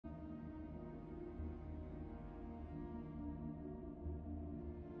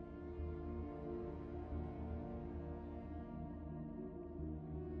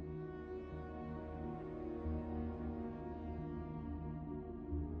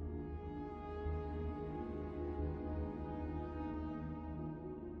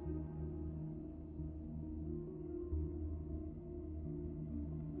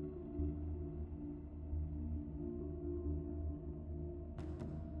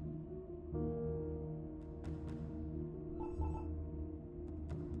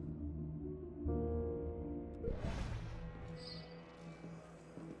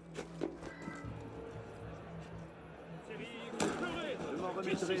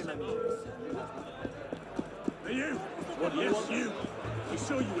Hey, you! What do you want? You! We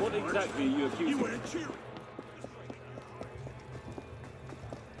saw you. What exactly are you accusing? You weren't cheering.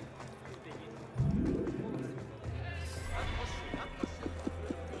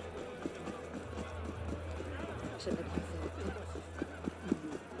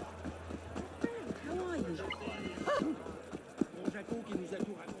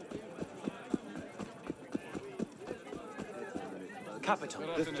 Capital.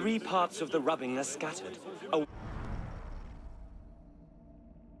 The three parts of the rubbing are scattered.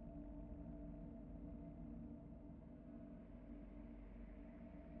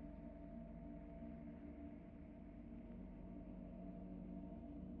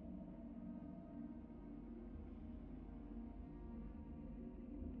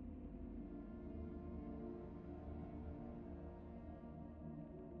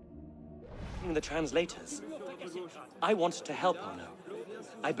 The translators. I want to help Arno.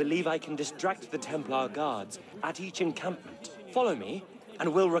 I believe I can distract the Templar guards at each encampment. Follow me,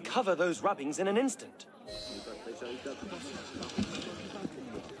 and we'll recover those rubbings in an instant.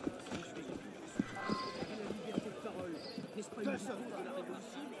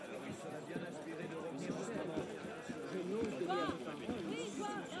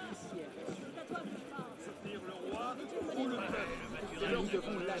 Nous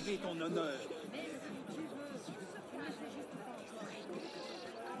devons laver ton honneur.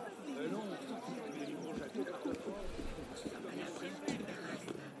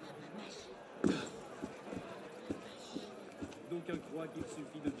 Donc elle croit qu'il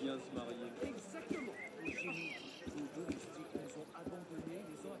suffit de bien se marier. Exactement. Chez nous, nos domestiques nous ont abandonnés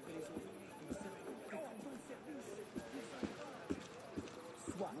les uns après les autres. Nous servons service.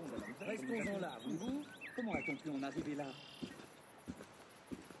 Soit. Restons-en là, vous. Comment a-t-on pu en arriver là?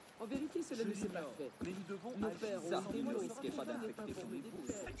 En vérité, cela ne s'est pas fait. Mais nous devons nos pères ne risquaient pas d'infecter son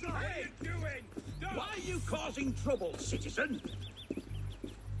épouse. Hey, doing? Why are you causing trouble, citizen?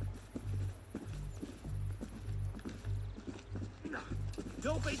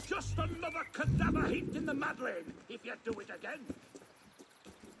 You'll be just another cadaver heaped in the Madeleine if you do it again.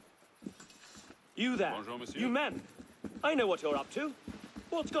 You there, Bonjour, monsieur. you men. I know what you're up to.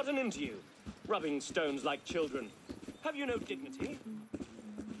 What's gotten into you? Rubbing stones like children. Have you no dignity?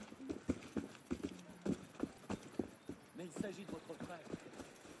 Mais il s'agit de votre frère.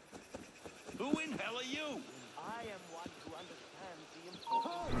 Who in hell are you? I am one who understands the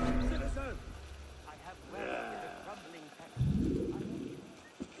importance. Citizen! I have read the crumbling text.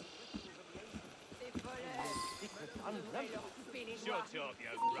 Secret unread. Shut up, you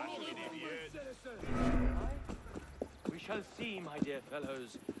ragged idiot. We shall see, my dear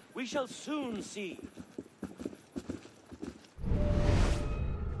fellows. We shall soon see.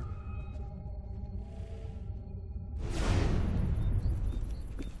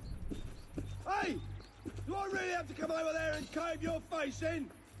 Hey! Do I really have to come over there and cave your face in?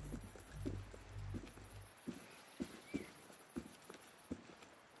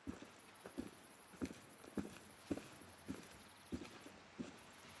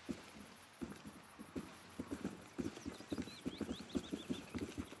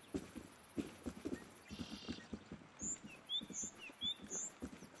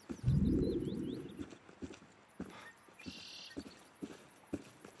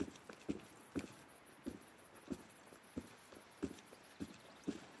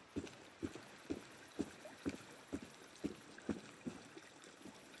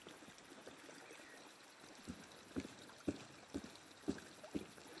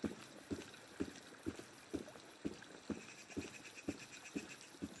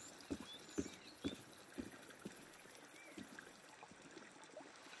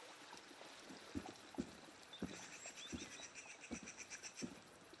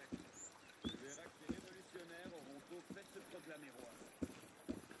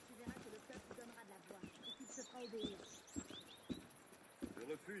 Je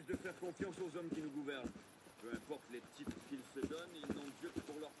refuse de faire confiance aux hommes qui nous gouvernent. Peu importe les titres qu'ils se donnent, ils n'ont Dieu que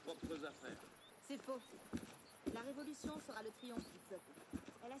pour leurs propres affaires. C'est faux. La révolution sera le triomphe du peuple.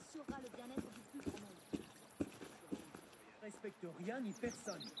 Elle assurera le bien-être du plus grand nombre. Ils ne respectent rien ni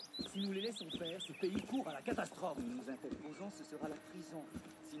personne. Si nous les laissons faire, ce pays court à la catastrophe. En nous interposant, ce sera la prison.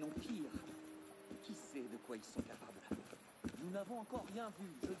 Sinon pire. Qui sait de quoi ils sont capables? Nous n'avons encore rien vu.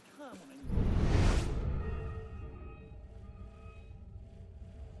 Je crains, mon ami.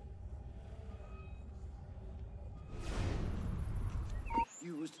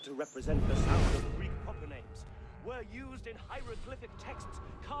 Used to represent the sound of Greek proper names, were used in hieroglyphic texts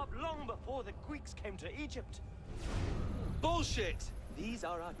carved long before the Greeks came to Egypt. Bullshit! These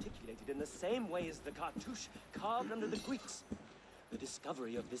are articulated in the same way as the cartouche carved under the Greeks. The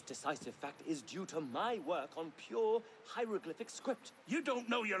discovery of this decisive fact is due to my work on pure hieroglyphic script. You don't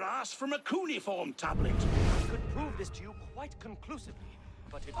know your ass from a cuneiform tablet. I could prove this to you quite conclusively,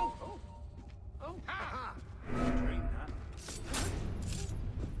 but it... Ha ha! Dream that.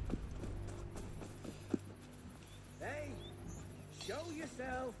 Hey, show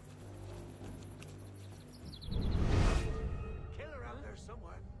yourself. Killer out there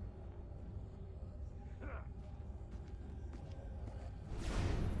somewhere.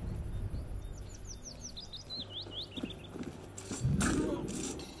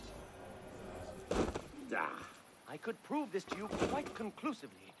 I could prove this to you quite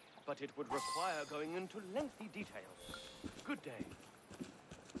conclusively, but it would require going into lengthy detail. Good day.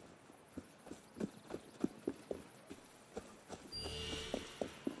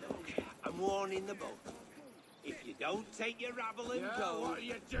 Look, I'm warning the boat. If you don't take your rabble and go... What are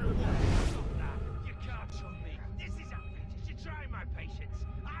you doing? Stop that. You can't shoot me. This is outrageous. You're trying my patience.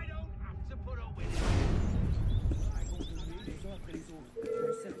 I don't have to put up with it. Les uns après les autres.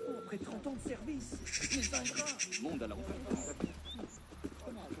 Un serpent après 30 ans de service. Les ingrats. Monde à l'envers.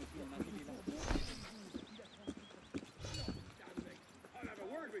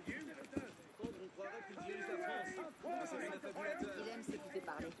 Il aime s'écouter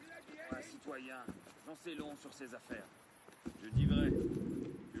parler. Un citoyen, j'en sais long sur ces affaires. Je dis vrai.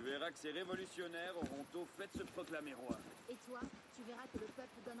 Tu verras que ces révolutionnaires auront au fait de se proclamer roi. Et toi, tu verras que le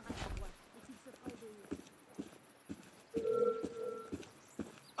peuple donnera sa voix et qu'il se fera obéir.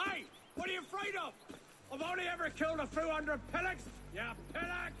 Hey! What are you afraid of? I've only ever killed a few hundred pillocks, you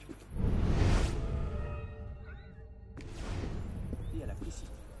pillock! Et à la félicité.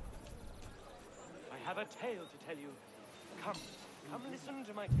 I have a tale to tell you. Come listen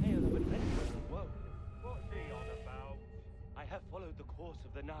to my tale of adventure and woe. What's he on about? I have followed the course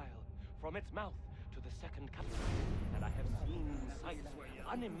of the Nile, from its mouth to the second capital, and I have seen sights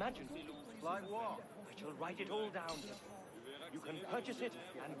unimaginable. Like what? I shall write it all down. You can purchase it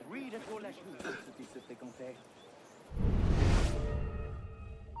and read at your leisure. Ce qui se fréquentait.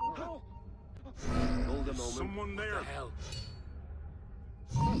 Hold a moment. Someone there. What the hell?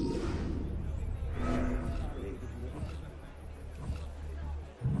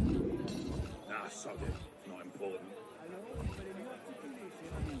 Ah, sod it. Not important.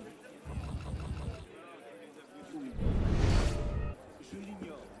 Je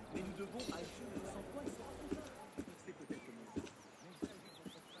l'ignore, mais nous devons agir sans quoi ils seront contents. C'est peut-être mieux.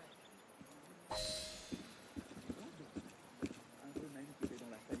 Un remède qui était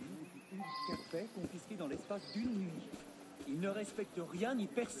dans la famille depuis une café confisqué dans l'espace d'une nuit. Ils ne respectent rien ni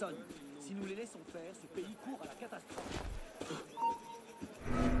personne. Si nous les laissons faire, ce pays court à la catastrophe.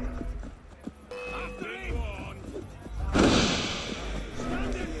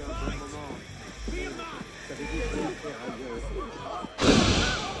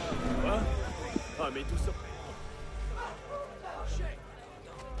 Ah, mais tout ça...